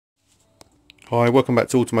Hi, welcome back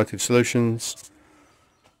to Automotive Solutions,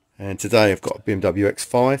 and today I've got a BMW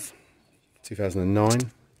X5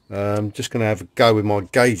 2009. Just going to have a go with my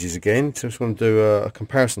gauges again. Just want to do a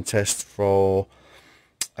comparison test for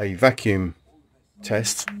a vacuum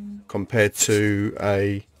test compared to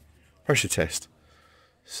a pressure test.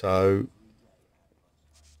 So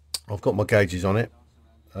I've got my gauges on it.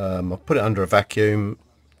 I've put it under a vacuum,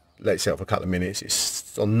 let it sit for a couple of minutes.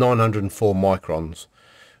 It's on 904 microns,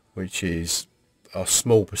 which is a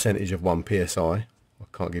small percentage of 1 psi. I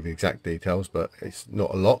can't give you exact details, but it's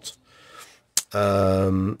not a lot.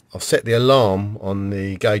 I've set the alarm on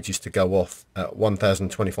the gauges to go off at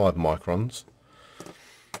 1025 microns,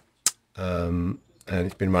 and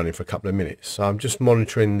it's been running for a couple of minutes. So I'm just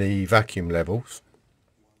monitoring the vacuum levels,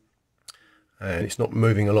 and it's not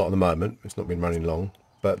moving a lot at the moment. It's not been running long,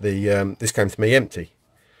 but the this came to me empty,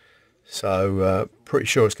 so pretty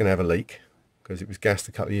sure it's going to have a leak because it was gassed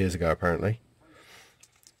a couple of years ago apparently.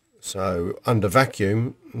 So under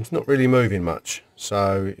vacuum, it's not really moving much.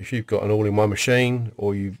 So if you've got an all-in-one machine,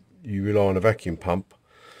 or you rely on a vacuum pump,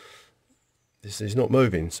 this is not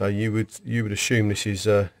moving. So you would assume this is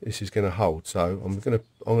going to hold. So I'm going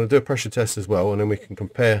to do a pressure test as well, and then we can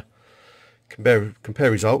compare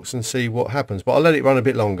results and see what happens. But I'll let it run a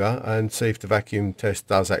bit longer and see if the vacuum test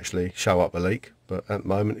does actually show up a leak. But at the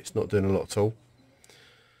moment, it's not doing a lot at all.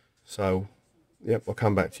 So yep, I'll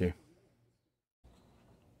come back to you.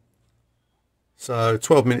 So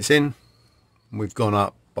 12 minutes in, we've gone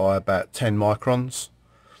up by about 10 microns,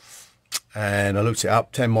 and I looked it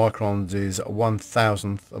up. 10 microns is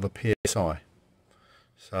 1,000th of a psi,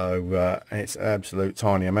 so it's an absolute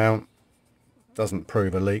tiny amount. Doesn't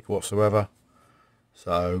prove a leak whatsoever.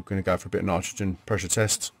 So I'm going to go for a bit of nitrogen pressure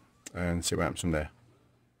test and see what happens from there.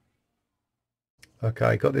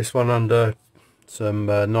 Okay, got this one under some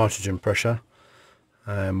nitrogen pressure,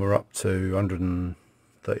 and we're up to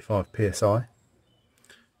 135 psi.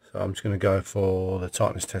 So I'm just going to go for the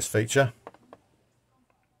tightness test feature,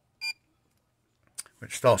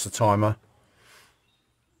 which starts the timer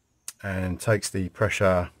and takes the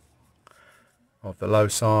pressure of the low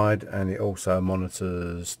side, and it also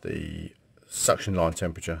monitors the suction line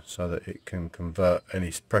temperature so that it can convert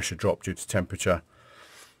any pressure drop due to temperature,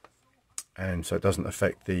 and so it doesn't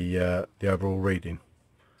affect the overall reading.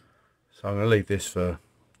 So I'm going to leave this for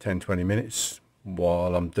 10-20 minutes.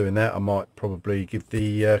 While I'm doing that, I might probably give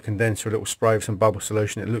the condenser a little spray of some bubble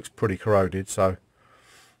solution. It looks pretty corroded, so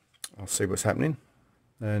I'll see what's happening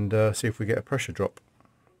and see if we get a pressure drop.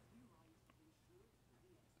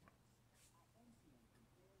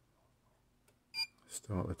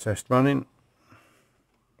 Start the test running.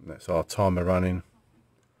 That's our timer running.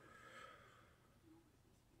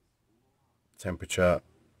 Temperature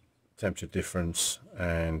difference,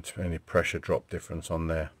 and any pressure drop difference on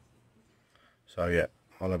there. So yeah,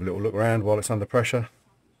 I'll have a little look around while it's under pressure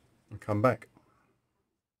and come back.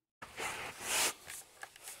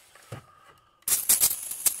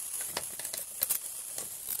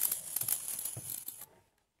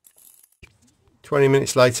 "20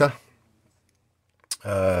 minutes later,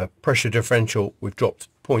 pressure differential, we've dropped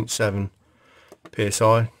 0.7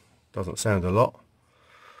 psi. Doesn't sound a lot.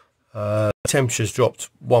 Temperature's dropped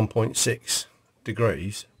 1.6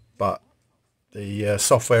 degrees, but the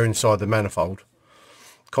software inside the manifold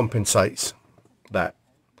compensates that.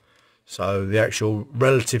 So the actual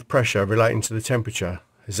relative pressure relating to the temperature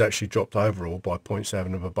has actually dropped overall by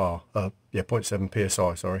 0.7 of a bar. 0.7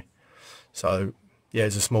 psi, sorry. So yeah,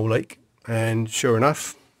 it's a small leak, and sure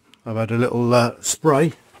enough, I've had a little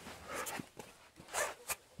spray.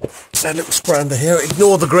 Had a little spray under here.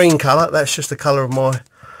 Ignore the green colour, that's just the colour of my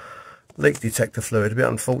leak detector fluid. A bit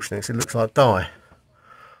unfortunate because it looks like dye.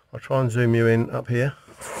 I'll try and zoom you in up here.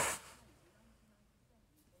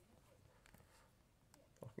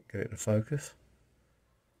 I can get it to focus.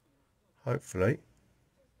 Hopefully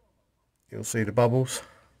you'll see the bubbles.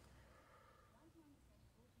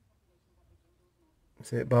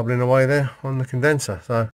 See it bubbling away there on the condenser.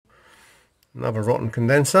 So another rotten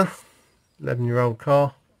condenser. 11-year-old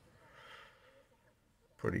car.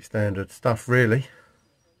 Pretty standard stuff really.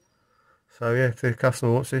 So yeah, if the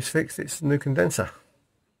customer wants this fixed, it's a new condenser.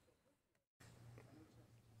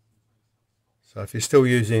 So if you're still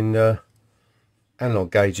using analog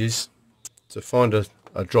gauges, to find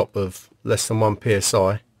a drop of less than 1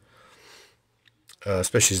 psi,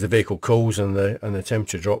 especially as the vehicle cools and the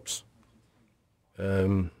temperature drops,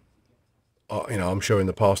 I'm sure in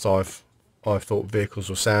the past I've thought vehicles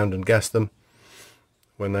were sound and gassed them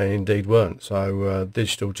when they indeed weren't. So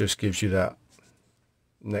digital just gives you that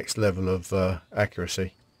next level of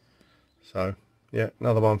accuracy. So yeah,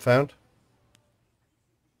 another one found.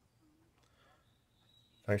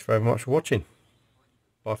 Thanks very much for watching.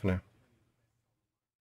 Bye for now.